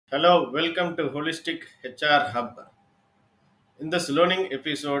Hello, welcome to Holistic HR Hub. In this learning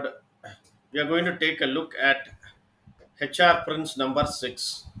episode, we are going to take a look at HR Prince number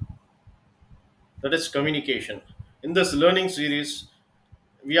 6, that is communication. In this learning series,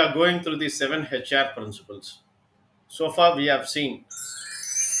 we are going through the 7 HR principles. So far, we have seen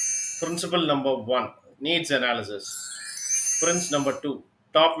principle number 1, needs analysis, prince number 2,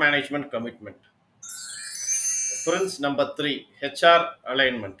 top management commitment, prince number 3, HR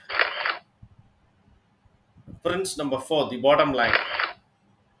alignment, prince number 4, the bottom line,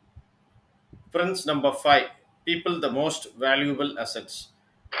 Prince number 5, people the most valuable assets.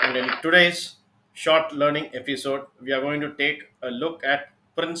 And in today's short learning episode, we are going to take a look at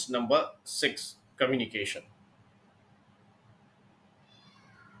Prince number 6, communication.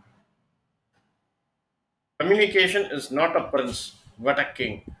 Communication is not a prince, but a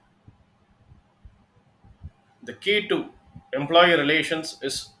king. The key to employee relations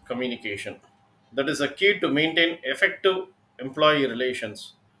is communication. That is a key to maintain effective employee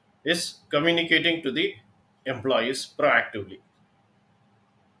relations is communicating to the employees proactively.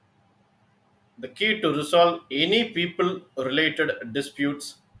 The key to resolve any people related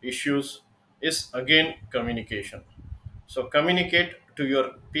disputes, issues is again communication. So, communicate to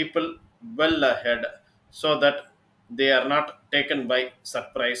your people well ahead so that they are not taken by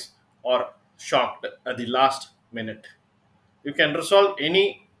surprise or shocked at the last minute. You can resolve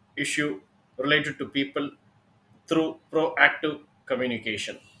any issue related to people through proactive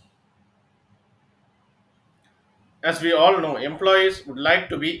communication. As we all know, employees would like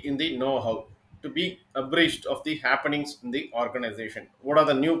to be in the know how, to be abreast of the happenings in the organization. What are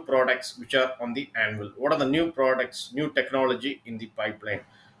the new products which are on the anvil? What are the new products, new technology in the pipeline?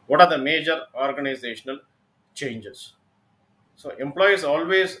 What are the major organizational changes? So, employees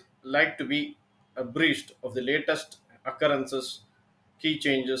always like to be abreast of the latest occurrences, key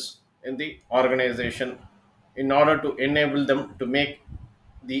changes in the organization in order to enable them to make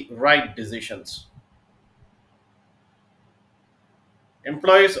the right decisions.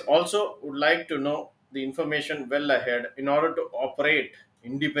 Employees also would like to know the information well ahead in order to operate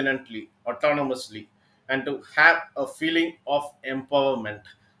independently, autonomously, and to have a feeling of empowerment.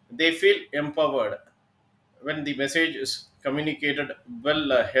 They feel empowered when the message is communicated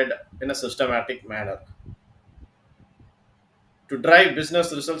well ahead in a systematic manner. To drive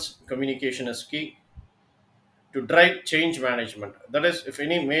business results, communication is key. To drive change management, that is, if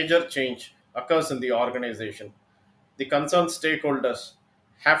any major change occurs in the organization, the concerned stakeholders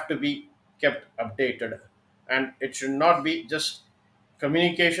have to be kept updated, and it should not be just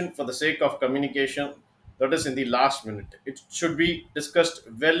communication for the sake of communication, that is in the last minute. It should be discussed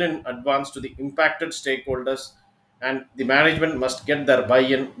well in advance to the impacted stakeholders, and the management must get their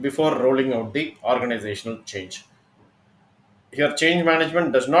buy-in before rolling out the organizational change. Here, change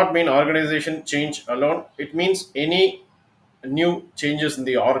management does not mean organization change alone. It means any new changes in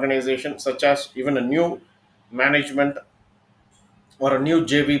the organization, such as even a new management or a new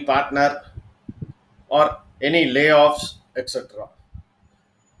JV partner or any layoffs, etc.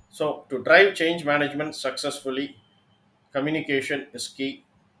 So, to drive change management successfully, communication is key.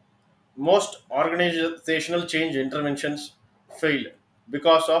 Most organizational change interventions fail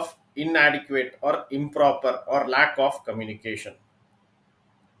because of inadequate or improper or lack of communication.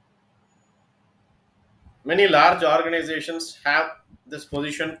 Many large organizations have this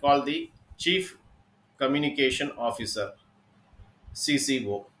position called the Chief Communication Officer,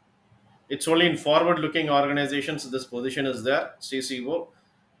 CCO. It's only in forward looking organizations this position is there, CCO.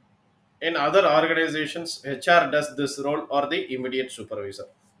 In other organizations, HR does this role or the immediate supervisor.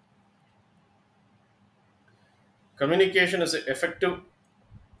 Communication is an effective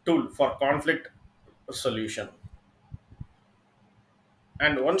tool for conflict solution.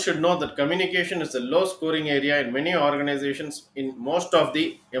 And one should know that communication is a low scoring area in many organizations. In most of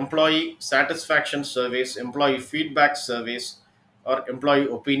the employee satisfaction surveys, employee feedback surveys, or employee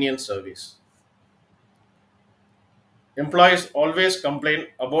opinion surveys, employees always complain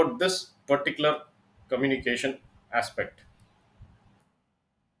about this particular communication aspect.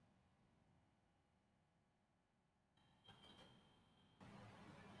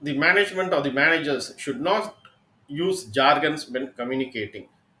 The management or the managers should not use jargons when communicating,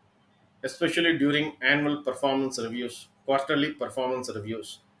 especially during annual performance reviews, quarterly performance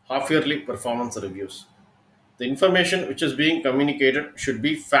reviews, half yearly performance reviews. The information which is being communicated should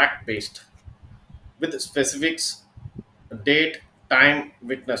be fact based with specifics, date, time,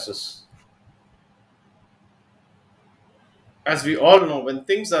 witnesses. As we all know, when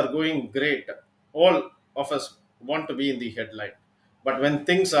things are going great, all of us want to be in the headline. But when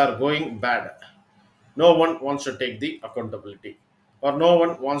things are going bad, no one wants to take the accountability. or no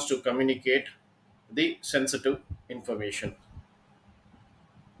one wants to communicate the sensitive information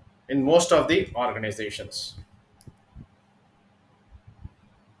in most of the organizations.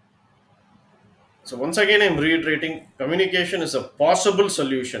 So, once again, I'm reiterating communication is a possible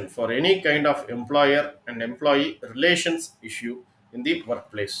solution for any kind of employer and employee relations issue in the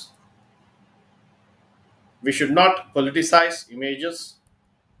workplace. We should not politicize images.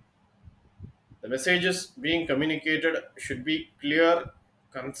 The messages being communicated should be clear,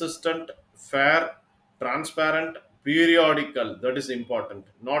 consistent, fair, transparent, periodical. That is important,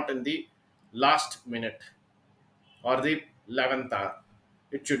 not in the last minute or the 11th hour.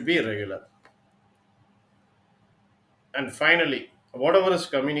 It should be regular. And finally, whatever is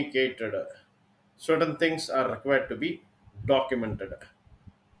communicated, certain things are required to be documented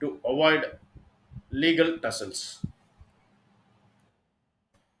to avoid legal tussles.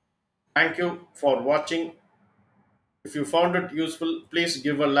 Thank you for watching. If you found it useful, please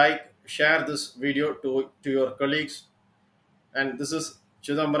give a like, share this video to your colleagues. And this is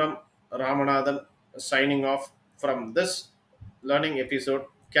Chidambaram Ramanathan signing off from this learning episode.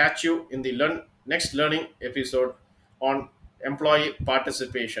 Catch you in the next learning episode on employee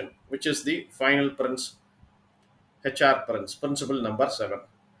participation, which is the final HR principle number 7.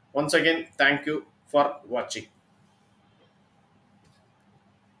 Once again, thank you for watching.